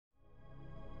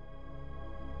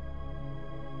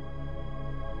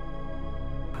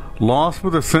lost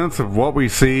with a sense of what we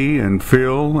see and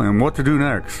feel and what to do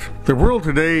next. The world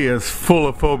today is full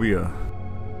of phobia.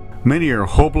 Many are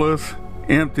hopeless,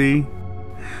 empty,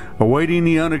 awaiting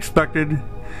the unexpected.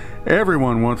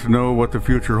 Everyone wants to know what the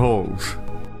future holds.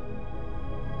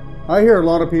 I hear a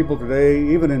lot of people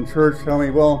today, even in church, tell me,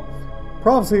 well,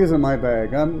 prophecy isn't my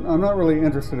bag. I'm not really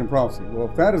interested in prophecy. Well,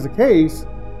 if that is the case,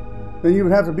 then you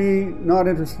would have to be not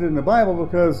interested in the Bible,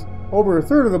 because over a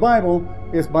third of the Bible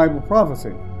is Bible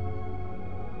prophecy.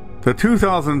 The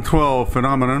 2012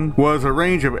 phenomenon was a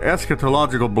range of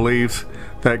eschatological beliefs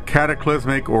that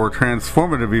cataclysmic or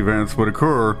transformative events would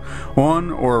occur on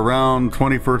or around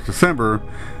 21st December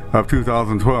of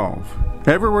 2012.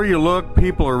 Everywhere you look,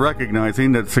 people are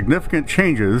recognizing that significant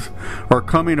changes are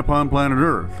coming upon planet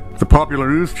Earth. The popular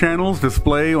news channels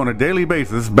display on a daily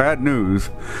basis bad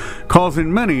news,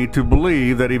 causing many to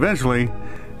believe that eventually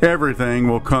everything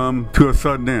will come to a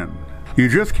sudden end. You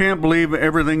just can't believe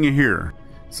everything you hear.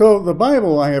 So the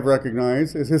Bible, I have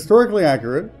recognized, is historically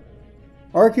accurate,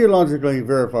 archaeologically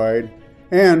verified,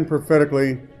 and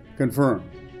prophetically confirmed.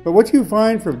 But what you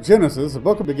find from Genesis, the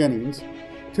book of beginnings,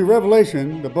 to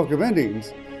Revelation, the book of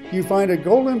endings, you find a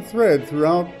golden thread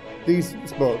throughout these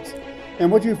books.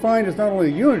 And what you find is not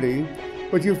only unity,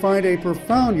 but you find a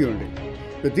profound unity.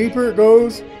 The deeper it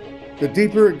goes, the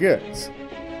deeper it gets.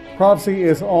 Prophecy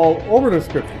is all over the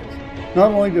scriptures.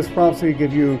 Not only does prophecy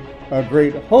give you a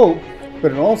great hope,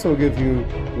 but it also gives you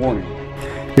warning.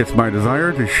 It's my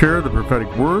desire to share the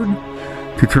prophetic word,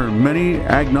 to turn many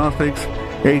agnostics,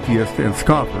 atheists, and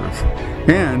scoffers,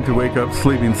 and to wake up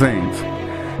sleeping saints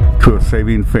to a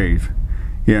saving faith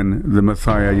in the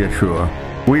Messiah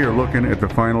Yahshua. We are looking at the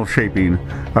final shaping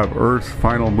of Earth's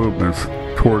final movements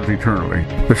towards eternity.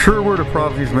 The Sure Word of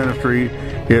Prophecies ministry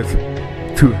is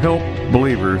to help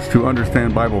believers to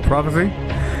understand Bible prophecy,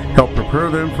 help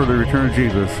prepare them for the return of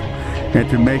Jesus, and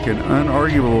to make an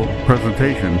unarguable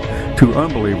presentation to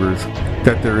unbelievers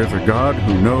that there is a God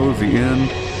who knows the end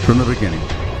from the beginning.